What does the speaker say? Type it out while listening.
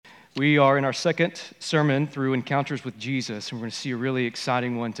We are in our second sermon through Encounters with Jesus, and we're going to see a really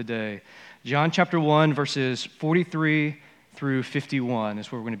exciting one today. John chapter 1, verses 43 through 51 is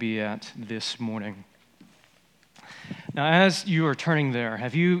where we're going to be at this morning. Now, as you are turning there,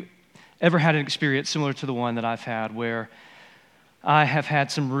 have you ever had an experience similar to the one that I've had where I have had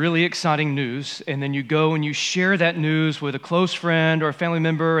some really exciting news, and then you go and you share that news with a close friend or a family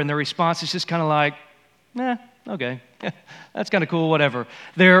member, and their response is just kind of like, okay, that's kind of cool, whatever.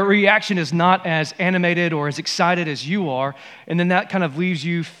 Their reaction is not as animated or as excited as you are, and then that kind of leaves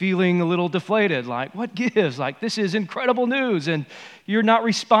you feeling a little deflated, like, what gives? Like, this is incredible news, and you're not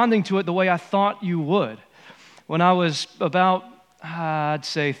responding to it the way I thought you would. When I was about, I'd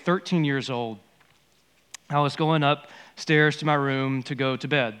say 13 years old, I was going upstairs to my room to go to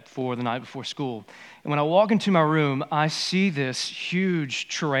bed for the night before school. And when I walk into my room, I see this huge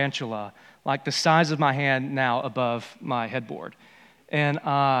tarantula, like the size of my hand now above my headboard. And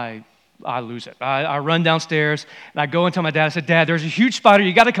I lose it. I run downstairs, and I go and tell my dad, I said, Dad, there's a huge spider.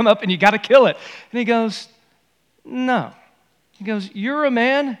 You got to come up, and you got to kill it. And he goes, no. He goes, you're a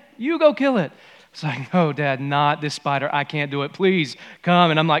man. You go kill it. It's like, no, Dad, not this spider. I can't do it. Please come.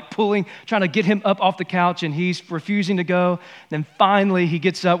 And I'm like trying to get him up off the couch, and he's refusing to go. Then finally, he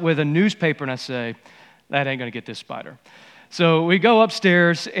gets up with a newspaper, and I say, that ain't going to get this spider. So we go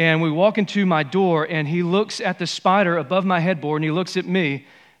upstairs, and we walk into my door, and he looks at the spider above my headboard, and he looks at me,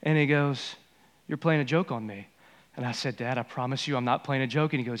 and he goes, you're playing a joke on me. And I said, Dad, I promise you I'm not playing a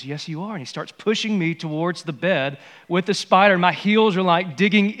joke. And he goes, yes, you are. And he starts pushing me towards the bed with the spider. My heels are like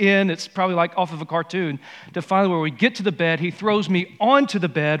digging in. It's probably like off of a cartoon. To finally, where we get to the bed, he throws me onto the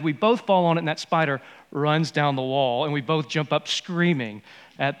bed. We both fall on it, and that spider runs down the wall, and we both jump up screaming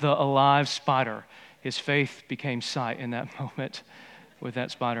at the alive spider. His faith became sight in that moment with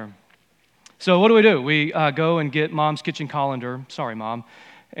that spider. So what do? We go and get Mom's kitchen colander. Sorry, Mom.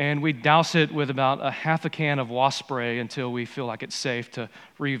 And we douse it with about a half a can of wasp spray until we feel like it's safe to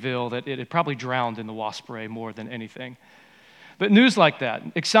reveal that it had probably drowned in the wasp spray more than anything. But news like that,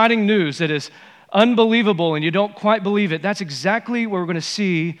 exciting news that is unbelievable and you don't quite believe it, that's exactly where we're going to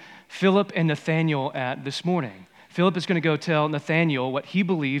see Philip and Nathanael at this morning. Philip is going to go tell Nathanael what he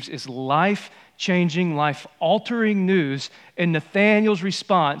believes is life-changing, life-altering news, and Nathanael's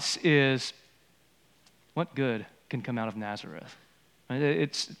response is, what good can come out of Nazareth?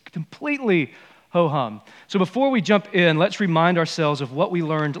 It's completely ho-hum. So before we jump in, let's remind ourselves of what we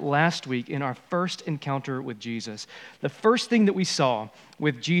learned last week in our first encounter with Jesus. The first thing that we saw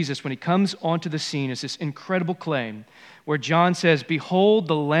with Jesus when he comes onto the scene is this incredible claim where John says, behold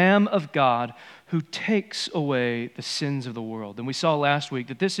the Lamb of God who takes away the sins of the world. And we saw last week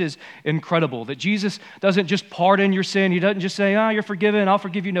that this is incredible, that Jesus doesn't just pardon your sin. He doesn't just say, you're forgiven, I'll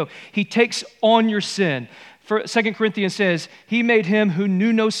forgive you. No, he takes on your sin. 2 Corinthians says, he made him who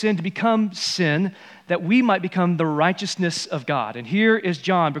knew no sin to become sin, that we might become the righteousness of God. And here is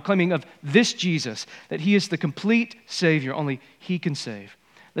John proclaiming of this Jesus, that he is the complete Savior, only he can save.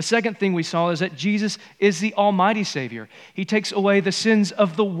 The second thing we saw is that Jesus is the almighty Savior. He takes away the sins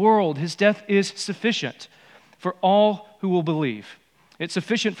of the world. His death is sufficient for all who will believe. It's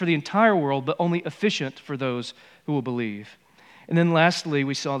sufficient for the entire world, but only efficient for those who will believe. And then lastly,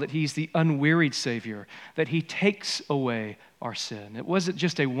 we saw that he's the unwearied Savior, that he takes away our sin. It wasn't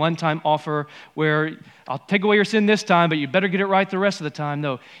just a one-time offer where I'll take away your sin this time, but you better get it right the rest of the time.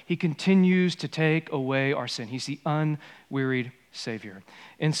 No, he continues to take away our sin. He's the unwearied Savior.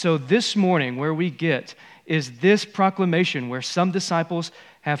 And so this morning, where we get is this proclamation where some disciples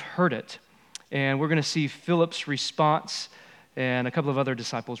have heard it. And we're going to see Philip's response and a couple of other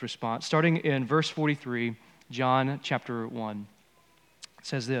disciples' response. Starting in verse 43, John chapter 1. It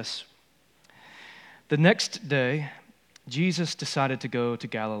says this, the next day, Jesus decided to go to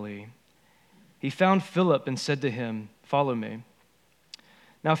Galilee. He found Philip and said to him, follow me.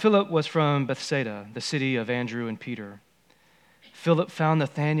 Now Philip was from Bethsaida, the city of Andrew and Peter. Philip found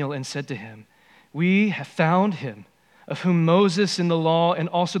Nathanael and said to him, we have found him, of whom Moses in the law and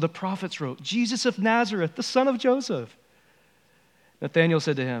also the prophets wrote, Jesus of Nazareth, the son of Joseph. Nathanael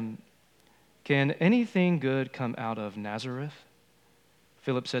said to him, can anything good come out of Nazareth?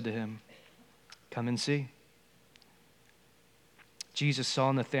 Philip said to him, come and see. Jesus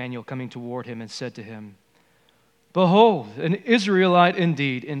saw Nathanael coming toward him and said to him, behold, an Israelite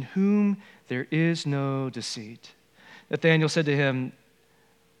indeed, in whom there is no deceit. Nathanael said to him,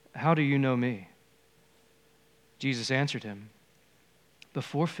 how do you know me? Jesus answered him,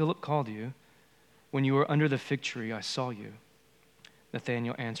 before Philip called you, when you were under the fig tree, I saw you.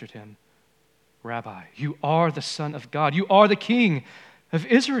 Nathanael answered him, Rabbi, you are the Son of God. You are the King of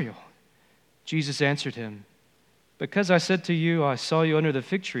Israel. Jesus answered him, Because I said to you, I saw you under the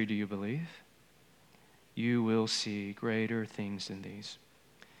fig tree, do you believe? You will see greater things than these.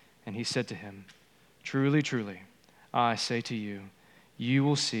 And he said to him, truly, truly, I say to you, you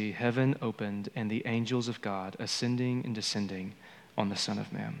will see heaven opened and the angels of God ascending and descending on the Son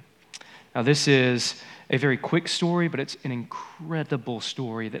of Man. Now, this is a very quick story, but it's an incredible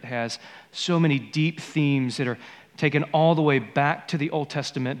story that has so many deep themes that are taken all the way back to the Old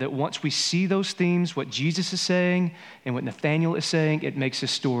Testament, that once we see those themes, what Jesus is saying and what Nathanael is saying, it makes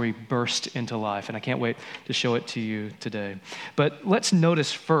this story burst into life. And I can't wait to show it to you today. But let's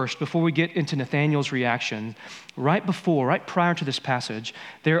notice first, before we get into Nathanael's reaction, right prior to this passage,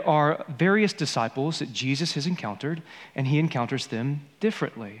 there are various disciples that Jesus has encountered, and he encounters them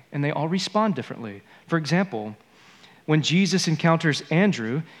differently, and they all respond differently. For example, when Jesus encounters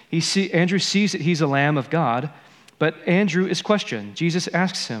Andrew, Andrew sees that he's a Lamb of God, but Andrew is questioned. Jesus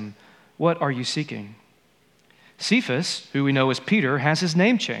asks him, what are you seeking? Cephas, who we know as Peter, has his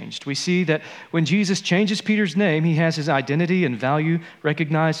name changed. We see that when Jesus changes Peter's name, he has his identity and value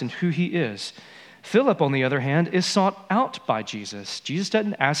recognized in who he is. Philip, on the other hand, is sought out by Jesus. Jesus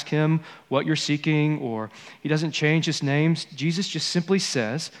doesn't ask him what you're seeking, or he doesn't change his name. Jesus just simply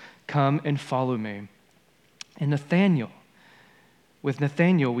says, come and follow me. And with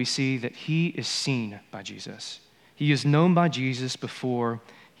Nathanael, we see that he is seen by Jesus. He is known by Jesus before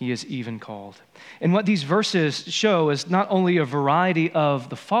he is even called. And what these verses show is not only a variety of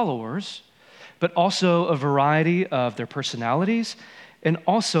the followers, but also a variety of their personalities, and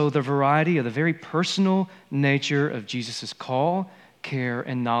also the variety of the very personal nature of Jesus' call, care,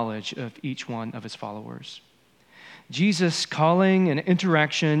 and knowledge of each one of his followers. Jesus' calling and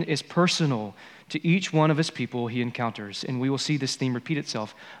interaction is personal to each one of his people he encounters. And we will see this theme repeat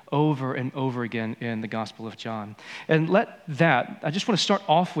itself over and over again in the Gospel of John. And I just want to start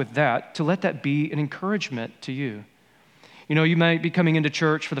off with that, to let that be an encouragement to you. You know, you might be coming into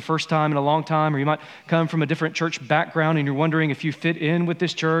church for the first time in a long time, or you might come from a different church background and you're wondering if you fit in with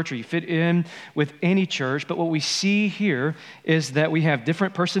this church or you fit in with any church. But what we see here is that we have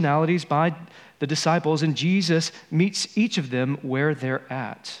different personalities by the disciples, and Jesus meets each of them where they're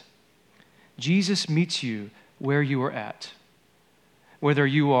at. Jesus meets you where you are at. Whether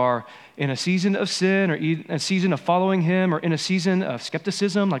you are in a season of sin or in a season of following him or in a season of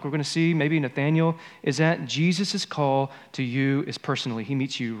skepticism, like we're going to see maybe Nathanael is at, Jesus' call to you is personally. He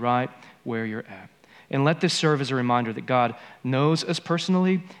meets you right where you're at. And let this serve as a reminder that God knows us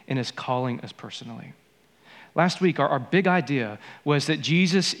personally and is calling us personally. Last week, our big idea was that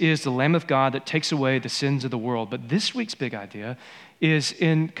Jesus is the Lamb of God that takes away the sins of the world. But this week's big idea is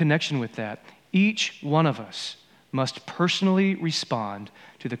in connection with that. Each one of us must personally respond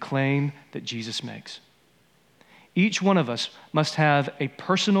to the claim that Jesus makes. Each one of us must have a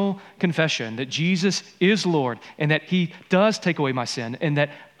personal confession that Jesus is Lord and that he does take away my sin and that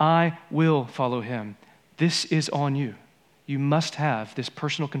I will follow him. This is on you. You must have this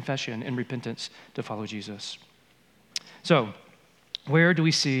personal confession and repentance to follow Jesus. So, where do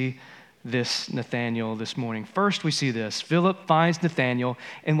we see this Nathanael this morning? First, we see this. Philip finds Nathanael,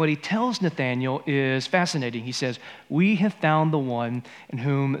 and what he tells Nathanael is fascinating. He says, we have found the one in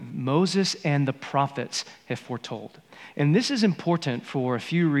whom Moses and the prophets have foretold. And this is important for a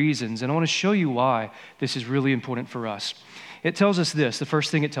few reasons, and I want to show you why this is really important for us. It tells us this. The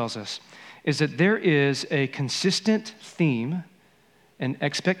first thing it tells us is that there is a consistent theme and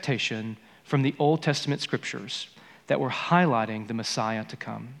expectation from the Old Testament scriptures that were highlighting the Messiah to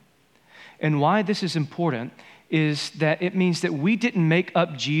come. And why this is important is that it means that we didn't make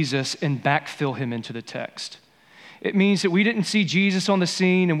up Jesus and backfill him into the text. It means that we didn't see Jesus on the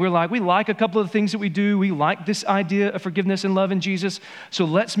scene and we like a couple of things that we do. We like this idea of forgiveness and love in Jesus. So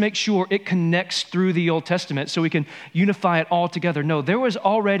let's make sure it connects through the Old Testament so we can unify it all together. No, there was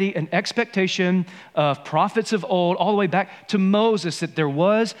already an expectation of prophets of old all the way back to Moses that there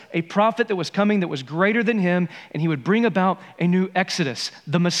was a prophet that was coming that was greater than him, and he would bring about a new Exodus,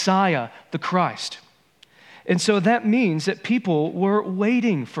 the Messiah, the Christ. And so that means that people were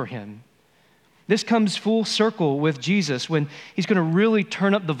waiting for him. This comes full circle with Jesus when he's going to really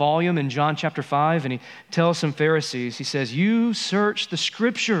turn up the volume in John chapter 5, and he tells some Pharisees, he says, you search the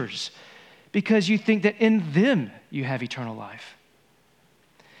scriptures because you think that in them you have eternal life.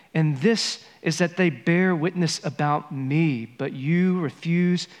 And this is that they bear witness about me, but you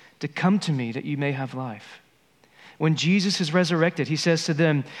refuse to come to me that you may have life. When Jesus is resurrected, he says to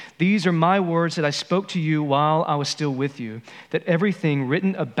them, these are my words that I spoke to you while I was still with you, that everything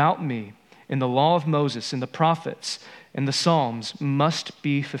written about me in the law of Moses and the prophets and the Psalms must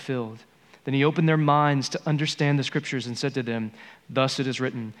be fulfilled. Then he opened their minds to understand the scriptures and said to them, thus it is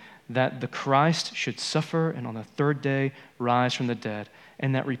written, that the Christ should suffer and on the third day rise from the dead,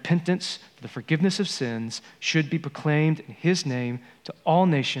 and that repentance for the forgiveness of sins should be proclaimed in his name to all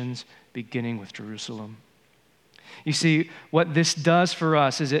nations, beginning with Jerusalem. You see, what this does for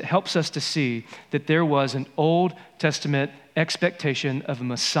us is it helps us to see that there was an Old Testament expectation of a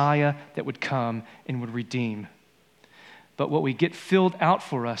Messiah that would come and would redeem. But what we get filled out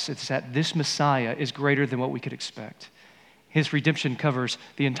for us is that this Messiah is greater than what we could expect. His redemption covers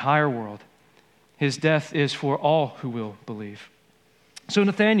the entire world. His death is for all who will believe. So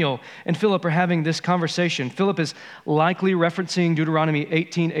Nathanael and Philip are having this conversation. Philip is likely referencing Deuteronomy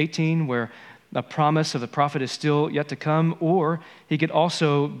 18:18, where the promise of the prophet is still yet to come, or he could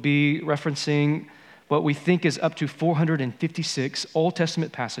also be referencing what we think is up to 456 Old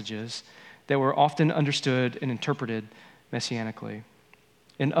Testament passages that were often understood and interpreted messianically.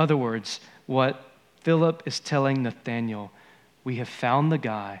 In other words, what Philip is telling Nathanael, we have found the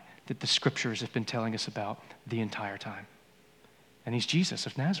guy that the scriptures have been telling us about the entire time. And he's Jesus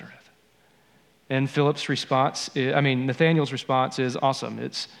of Nazareth. And Nathanael's response is awesome.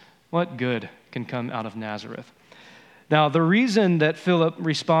 It's, what good can come out of Nazareth? Now, the reason that Philip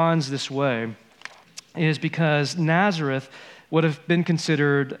responds this way is because Nazareth would have been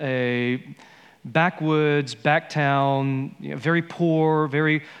considered a backwoods, backtown, very poor,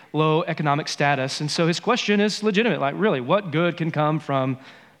 very low economic status. And so his question is legitimate, like, really, what good can come from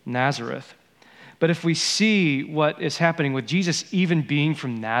Nazareth? But if we see what is happening with Jesus even being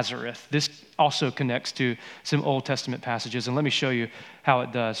from Nazareth, this also connects to some Old Testament passages, and let me show you how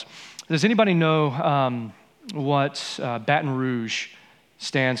it does. Does anybody know what Baton Rouge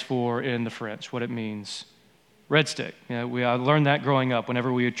stands for in the French, what it means? Red stick. I learned that growing up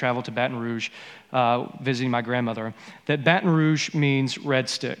whenever we would travel to Baton Rouge, visiting my grandmother, that Baton Rouge means red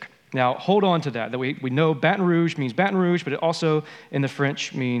stick. Now, hold on to that we know Baton Rouge means Baton Rouge, but it also in the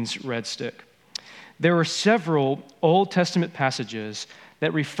French means red stick. There are several Old Testament passages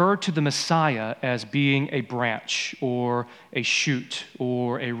that refer to the Messiah as being a branch or a shoot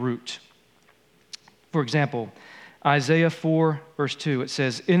or a root. For example, Isaiah 4, verse 2, it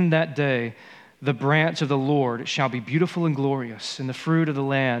says, "In that day, the branch of the Lord shall be beautiful and glorious, and the fruit of the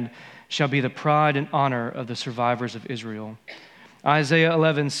land shall be the pride and honor of the survivors of Israel." Isaiah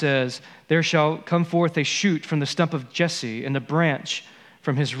 11 says, "There shall come forth a shoot from the stump of Jesse, and a branch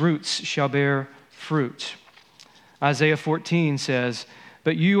from his roots shall bear fruit." Isaiah 14 says,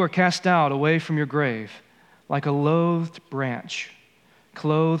 "But you are cast out away from your grave, like a loathed branch,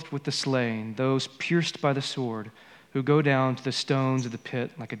 clothed with the slain, those pierced by the sword, who go down to the stones of the pit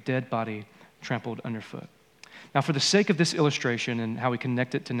like a dead body trampled underfoot." Now, for the sake of this illustration and how we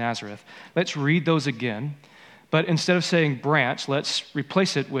connect it to Nazareth, let's read those again. But instead of saying branch, let's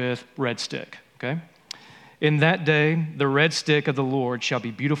replace it with red stick, okay? "In that day, the red stick of the Lord shall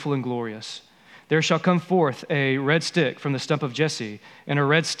be beautiful and glorious. There shall come forth a red stick from the stump of Jesse, and a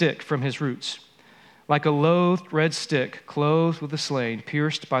red stick from his roots, like a loathed red stick, clothed with the slain,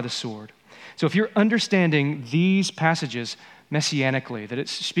 pierced by the sword." So if you're understanding these passages messianically, that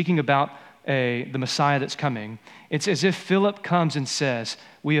it's speaking about the Messiah that's coming, it's as if Philip comes and says,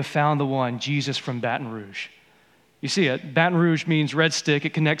 we have found the one, Jesus from Baton Rouge. You see it, Baton Rouge means red stick.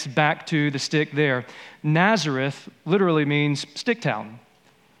 It connects back to the stick there. Nazareth literally means stick town.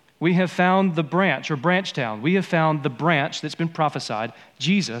 We have found the branch, or branch town. We have found the branch that's been prophesied,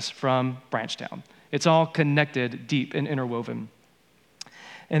 Jesus from Branch Town. It's all connected deep and interwoven.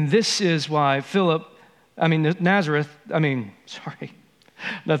 And this is why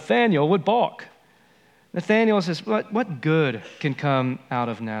Nathanael would balk. Nathanael says, what good can come out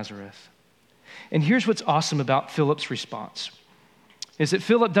of Nazareth? And here's what's awesome about Philip's response, is that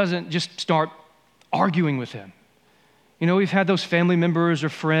Philip doesn't just start arguing with him. You know, we've had those family members or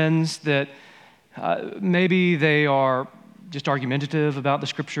friends that maybe they are just argumentative about the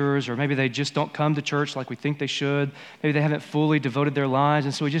scriptures, or maybe they just don't come to church like we think they should. Maybe they haven't fully devoted their lives,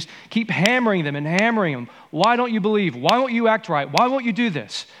 and so we just keep hammering them. Why don't you believe? Why won't you act right? Why won't you do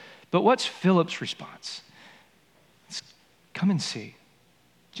this? But what's Philip's response? It's come and see.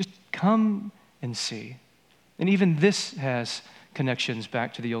 Just come and see. And even this has connections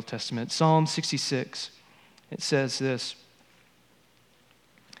back to the Old Testament. Psalm 66, it says this: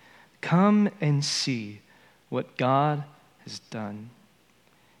 "Come and see what God has done.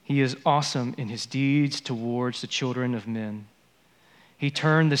 He is awesome in his deeds towards the children of men. He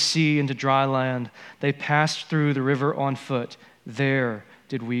turned the sea into dry land. They passed through the river on foot. There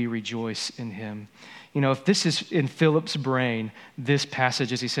did we rejoice in him." You know, if this is in Philip's brain, this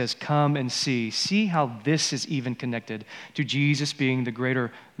passage, as he says, come and see how this is even connected to Jesus being the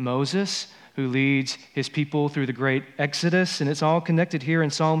greater Moses, who leads his people through the great Exodus, and it's all connected here in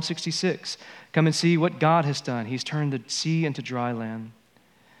Psalm 66. Come and see what God has done. He's turned the sea into dry land.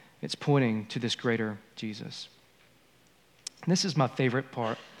 It's pointing to this greater Jesus. And this is my favorite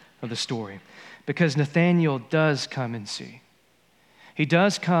part of the story, because Nathanael does come and see. He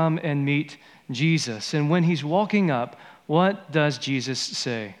does come and meet Jesus. And when he's walking up, what does Jesus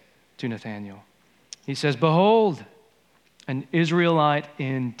say to Nathanael? He says, "Behold, an Israelite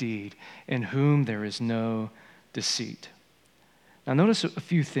indeed, in whom there is no deceit." Now notice a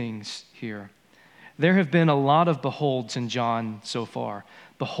few things here. There have been a lot of beholds in John so far.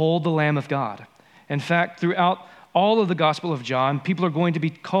 Behold the Lamb of God. In fact, throughout all of the Gospel of John, people are going to be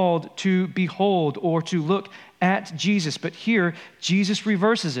called to behold or to look at Jesus. But here, Jesus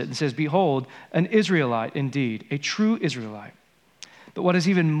reverses it and says, "Behold, an Israelite indeed, a true Israelite." But what is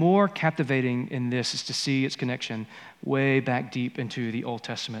even more captivating in this is to see its connection way back deep into the Old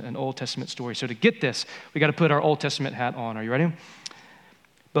Testament, an Old Testament story. So to get this, we got to put our Old Testament hat on. Are you ready?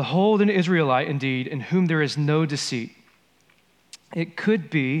 "Behold, an Israelite indeed, in whom there is no deceit." It could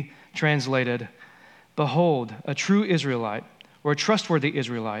be translated, "Behold, a true Israelite," or a trustworthy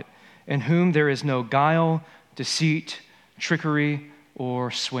Israelite, "in whom there is no guile, deceit, trickery,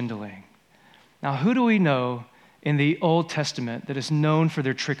 or swindling." Now, who do we know in the Old Testament that is known for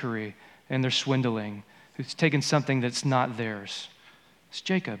their trickery and their swindling, who's taken something that's not theirs? It's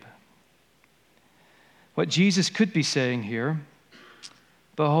Jacob. What Jesus could be saying here,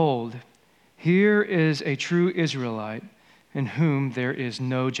 "Behold, here is a true Israelite in whom there is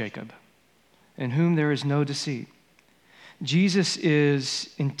no Jacob, in whom there is no deceit." Jesus is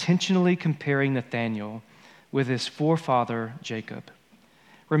intentionally comparing Nathanael with his forefather Jacob.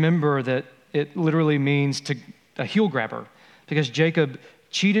 Remember that it literally means a heel grabber, because Jacob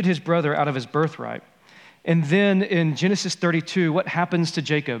cheated his brother out of his birthright. And then in Genesis 32, what happens to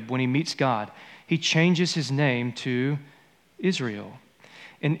Jacob when he meets God? He changes his name to Israel.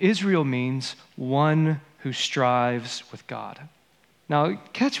 And Israel means one who strives with God. Now,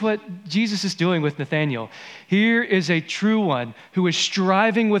 catch what Jesus is doing with Nathanael. Here is a true one who is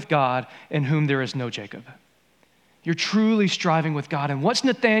striving with God, in whom there is no Jacob. You're truly striving with God. And what's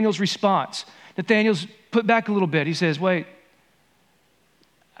Nathanael's response? Nathanael's put back a little bit. He says, "Wait,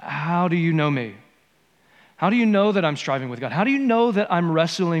 how do you know me? How do you know that I'm striving with God? How do you know that I'm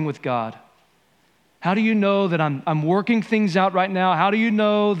wrestling with God? How do you know that I'm working things out right now? How do you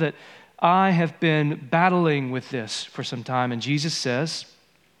know that I have been battling with this for some time?" And Jesus says,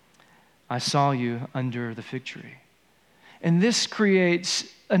 "I saw you under the fig tree." And this creates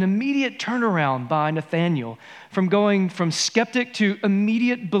an immediate turnaround by Nathanael from going from skeptic to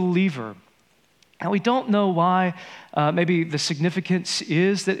immediate believer. Now, we don't know why. Maybe the significance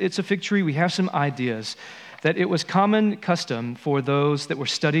is that it's a fig tree. We have some ideas that it was common custom for those that were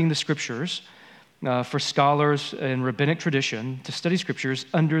studying the scriptures, for scholars in rabbinic tradition, to study scriptures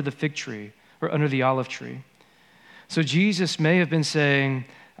under the fig tree or under the olive tree. So Jesus may have been saying,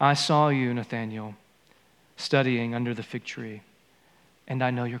 "I saw you, Nathanael, studying under the fig tree, and I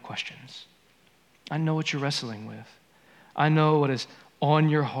know your questions. I know what you're wrestling with. I know what is on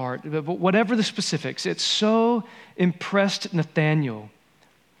your heart." But whatever the specifics, it so impressed Nathanael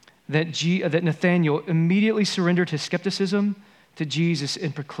that Nathanael immediately surrendered his skepticism to Jesus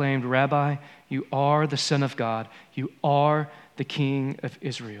and proclaimed, "Rabbi, you are the Son of God. You are the King of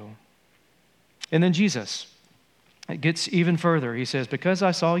Israel." And then Jesus, it gets even further. He says, "Because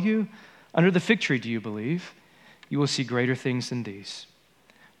I saw you under the fig tree, do you believe? You will see greater things than these.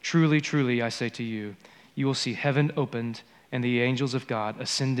 Truly, truly, I say to you, you will see heaven opened and the angels of God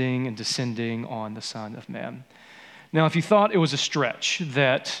ascending and descending on the Son of Man." Now, if you thought it was a stretch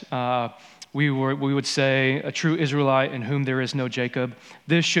that we would say a true Israelite in whom there is no Jacob,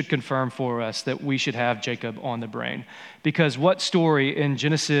 this should confirm for us that we should have Jacob on the brain. Because what story in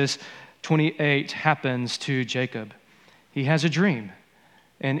Genesis 28 happens to Jacob? He has a dream.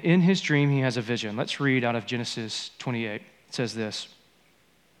 And in his dream, he has a vision. Let's read out of Genesis 28. It says this: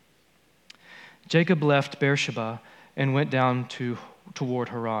 "Jacob left Beersheba and went down toward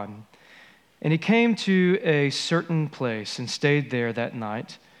Haran. And he came to a certain place and stayed there that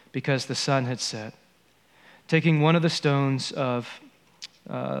night because the sun had set. Taking one of the stones of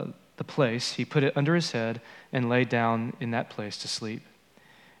the place, he put it under his head and lay down in that place to sleep.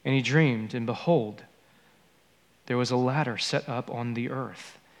 And he dreamed, and behold, there was a ladder set up on the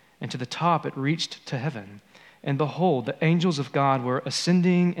earth, and to the top it reached to heaven. And behold, the angels of God were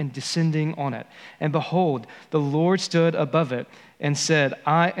ascending and descending on it. And behold, the Lord stood above it and said,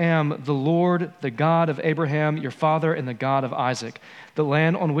 I am the Lord, the God of Abraham, your father, and the God of Isaac. The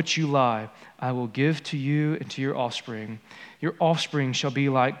land on which you lie, I will give to you and to your offspring. Your offspring shall be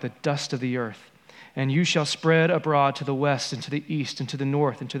like the dust of the earth. And you shall spread abroad to the west and to the east and to the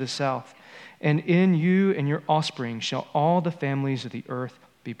north and to the south. And in you and your offspring shall all the families of the earth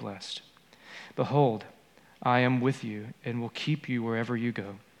be blessed. Behold, I am with you and will keep you wherever you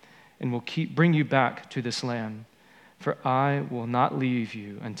go, and will bring you back to this land. For I will not leave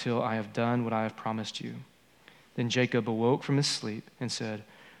you until I have done what I have promised you. Then Jacob awoke from his sleep and said,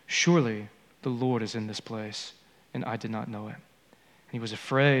 Surely the Lord is in this place, and I did not know it. And he was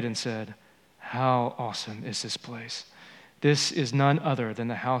afraid and said, How awesome is this place! This is none other than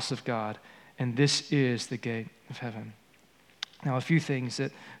the house of God, and this is the gate of heaven. Now, a few things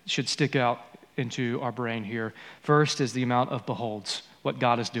that should stick out into our brain here. First is the amount of beholds, what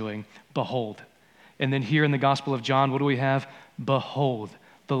God is doing. Behold. And then here in the Gospel of John, what do we have? Behold,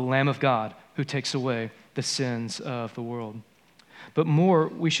 the Lamb of God who takes away the sins of the world. But more,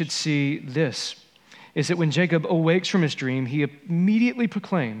 we should see this, is that when Jacob awakes from his dream, he immediately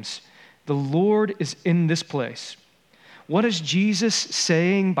proclaims, the Lord is in this place. What is Jesus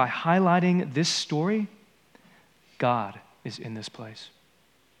saying by highlighting this story? God is in this place.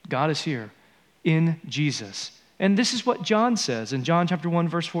 God is here in Jesus. And this is what John says in John chapter 1,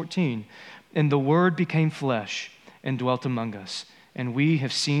 verse 14. And the Word became flesh and dwelt among us, and we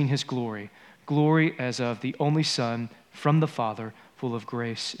have seen his glory, glory as of the only Son from the Father, full of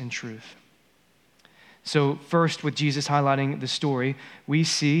grace and truth. So first, with Jesus highlighting the story, we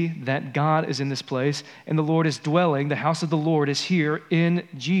see that God is in this place, and the Lord is dwelling. The house of the Lord is here in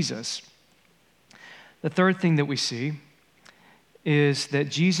Jesus. The third thing that we see is that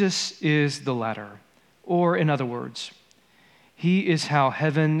Jesus is the ladder, or in other words, he is how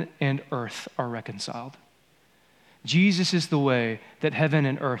heaven and earth are reconciled. Jesus is the way that heaven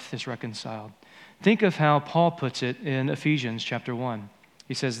and earth is reconciled. Think of how Paul puts it in Ephesians chapter 1.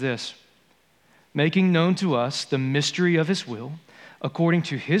 He says this, making known to us the mystery of his will, according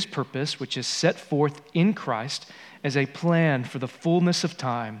to his purpose, which is set forth in Christ as a plan for the fullness of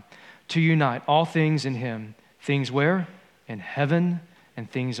time, to unite all things in him. Things where? In heaven, and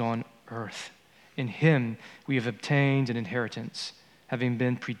things on earth. In him we have obtained an inheritance, having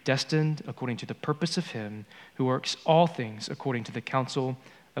been predestined according to the purpose of him who works all things according to the counsel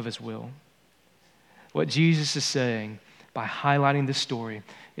of his will. What Jesus is saying by highlighting this story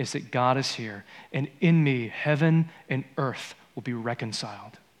is that God is here, and in me, heaven and earth will be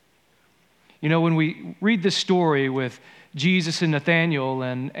reconciled. You know, when we read this story with Jesus and Nathanael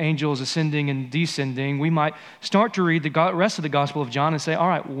and angels ascending and descending, we might start to read the rest of the Gospel of John and say, all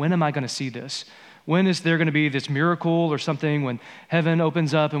right, when am I going to see this? When is there going to be this miracle or something when heaven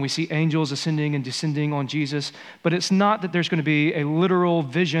opens up and we see angels ascending and descending on Jesus? But it's not that there's going to be a literal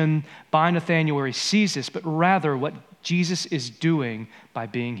vision by Nathanael where he sees this, but rather what Jesus is doing by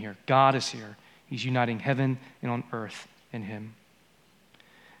being here. God is here. He's uniting heaven and on earth in him.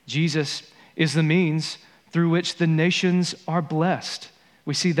 Jesus is the means through which the nations are blessed.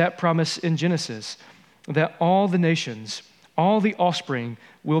 We see that promise in Genesis, that all the nations, all the offspring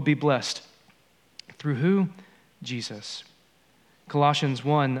will be blessed. Through who? Jesus. Colossians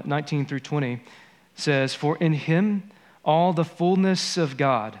 1, 19 through 20 says, for in him all the fullness of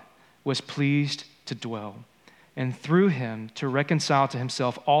God was pleased to dwell, and through him to reconcile to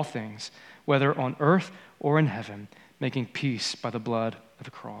himself all things, whether on earth or in heaven, making peace by the blood of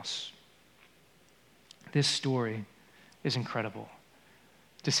the cross. This story is incredible.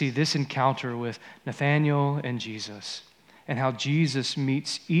 To see this encounter with Nathanael and Jesus, and how Jesus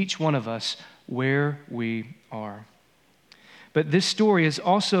meets each one of us where we are. But this story is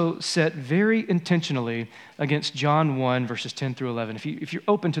also set very intentionally against John 1, verses 10 through 11. If you're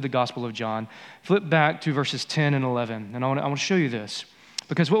open to the Gospel of John, flip back to verses 10 and 11. And I want to show you this.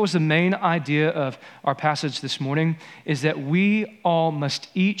 Because what was the main idea of our passage this morning is that we all must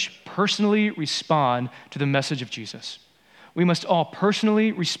each personally respond to the message of Jesus. We must all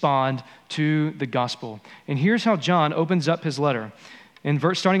personally respond to the gospel. And here's how John opens up his letter,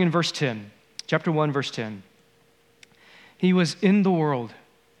 starting in verse 10, chapter 1, verse 10. He was in the world,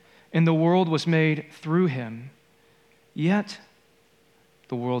 and the world was made through him, yet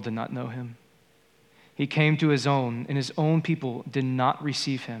the world did not know him. He came to his own, and his own people did not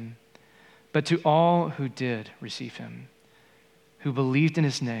receive him. But to all who did receive him, who believed in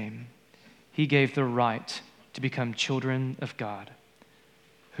his name, he gave the right to become children of God,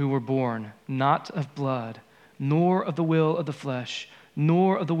 who were born not of blood, nor of the will of the flesh,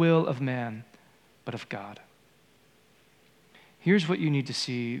 nor of the will of man, but of God. Here's what you need to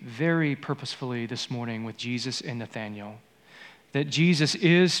see very purposefully this morning with Jesus and Nathanael. That Jesus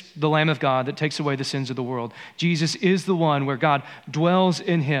is the Lamb of God that takes away the sins of the world. Jesus is the one where God dwells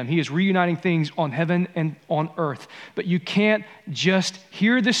in him. He is reuniting things on heaven and on earth. But you can't just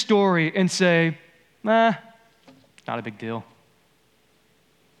hear the story and say, not a big deal.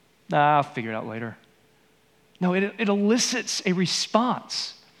 I'll figure it out later. No, it elicits a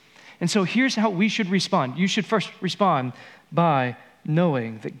response. And so here's how we should respond. You should first respond by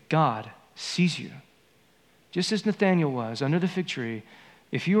knowing that God sees you. Just as Nathanael was under the fig tree,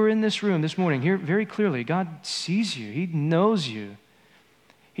 if you are in this room this morning, hear very clearly, God sees you. He knows you.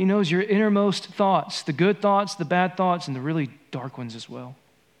 He knows your innermost thoughts, the good thoughts, the bad thoughts, and the really dark ones as well.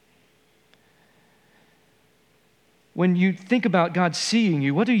 When you think about God seeing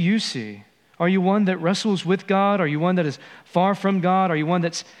you, what do you see? Are you one that wrestles with God? Are you one that is far from God? Are you one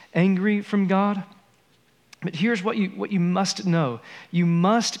that's angry from God? But here's what you must know. You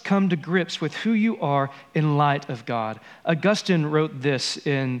must come to grips with who you are in light of God. Augustine wrote this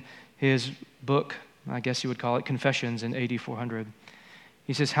in his book, I guess you would call it Confessions, in AD 400.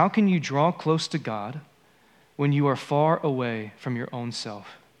 He says, "How can you draw close to God when you are far away from your own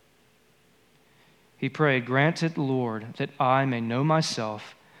self?" He prayed, "Grant it, Lord, that I may know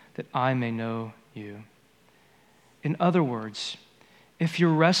myself, that I may know you." In other words, if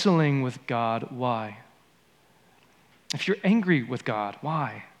you're wrestling with God, why? If you're angry with God,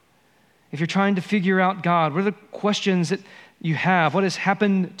 why? If you're trying to figure out God, what are the questions that you have? What has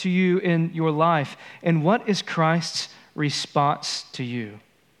happened to you in your life? And what is Christ's response to you?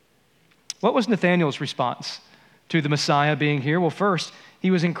 What was Nathanael's response to the Messiah being here? Well, first,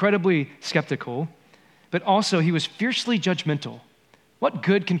 he was incredibly skeptical, but also he was fiercely judgmental. What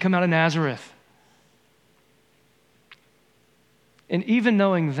good can come out of Nazareth? And even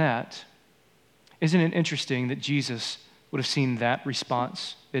knowing that, isn't it interesting that Jesus would have seen that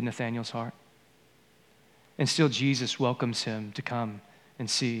response in Nathanael's heart? And still Jesus welcomes him to come and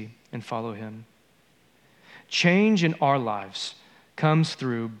see and follow him. Change in our lives comes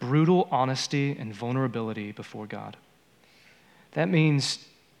through brutal honesty and vulnerability before God. That means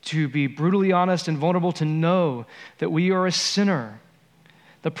to be brutally honest and vulnerable, to know that we are a sinner.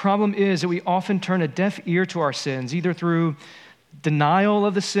 The problem is that we often turn a deaf ear to our sins, either through denial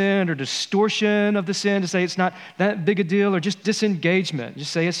of the sin or distortion of the sin, to say it's not that big a deal, or just disengagement.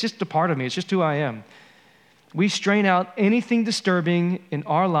 Just say, it's just a part of me. It's just who I am. We strain out anything disturbing in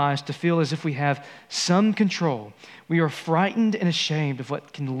our lives to feel as if we have some control. We are frightened and ashamed of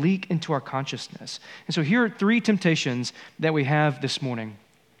what can leak into our consciousness. And so here are 3 temptations that we have this morning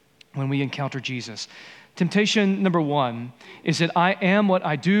when we encounter Jesus. Temptation number 1 is that I am what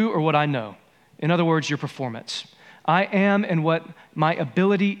I do or what I know. In other words, your performance. I am and what my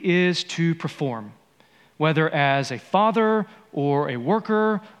ability is to perform, whether as a father or a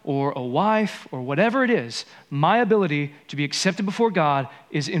worker or a wife or whatever it is. My ability to be accepted before God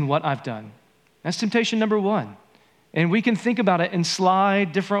is in what I've done. That's temptation number 1. And we can think about it in sly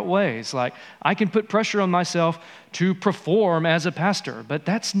different ways. Like, I can put pressure on myself to perform as a pastor, but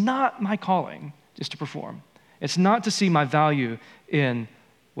that's not my calling, just to perform. It's not to see my value in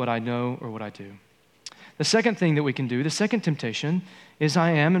what I know or what I do. The second thing that we can do, the second temptation, is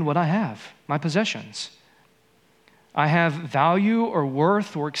I am and what I have, my possessions. I have value or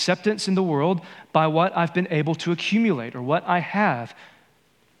worth or acceptance in the world by what I've been able to accumulate or what I have.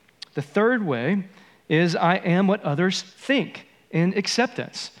 The third way is I am what others think in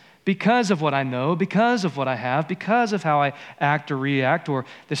acceptance. Because of what I know, because of what I have, because of how I act or react, or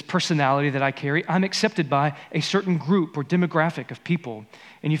this personality that I carry, I'm accepted by a certain group or demographic of people.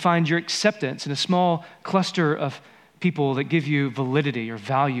 And you find your acceptance in a small cluster of people that give you validity or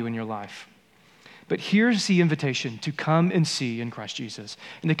value in your life. But here's the invitation to come and see in Christ Jesus,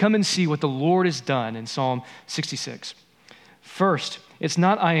 and to come and see what the Lord has done in Psalm 66. First, it's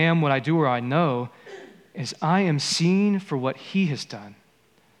not I am what I do or I know, it's I am seen for what He has done.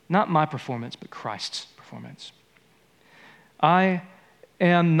 Not my performance, but Christ's performance. I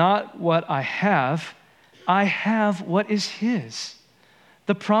am not what I have what is His.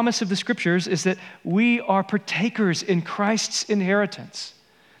 The promise of the Scriptures is that we are partakers in Christ's inheritance,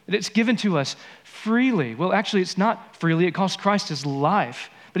 that it's given to us freely. Well, actually, it's not freely. It cost Christ His life,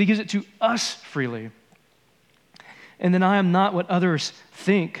 but He gives it to us freely. And then I am not what others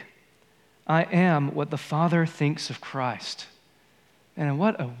think. I am what the Father thinks of Christ. And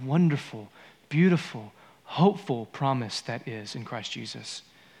what a wonderful, beautiful, hopeful promise that is in Christ Jesus.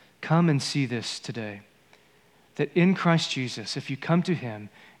 Come and see this today. That in Christ Jesus, if you come to Him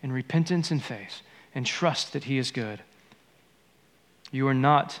in repentance and faith and trust that He is good, you are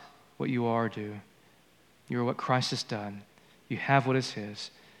not what you are or do. You are what Christ has done. You have what is his.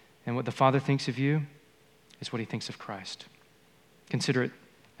 And what the Father thinks of you is what he thinks of Christ. Consider it,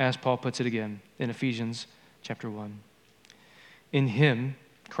 as Paul puts it again in Ephesians chapter 1. In him,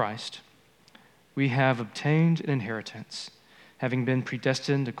 Christ, we have obtained an inheritance, having been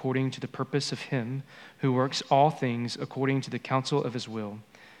predestined according to the purpose of him who works all things according to the counsel of his will,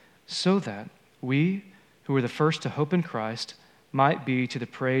 so that we, who were the first to hope in Christ, might be to the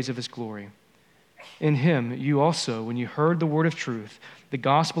praise of his glory. In him you also, when you heard the word of truth, the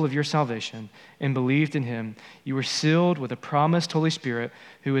gospel of your salvation, and believed in him, you were sealed with a promised Holy Spirit,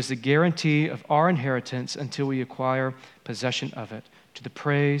 who is the guarantee of our inheritance until we acquire possession of it, to the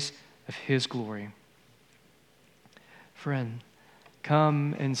praise of his glory. Friend,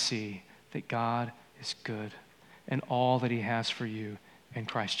 come and see that God is good and all that he has for you in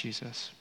Christ Jesus.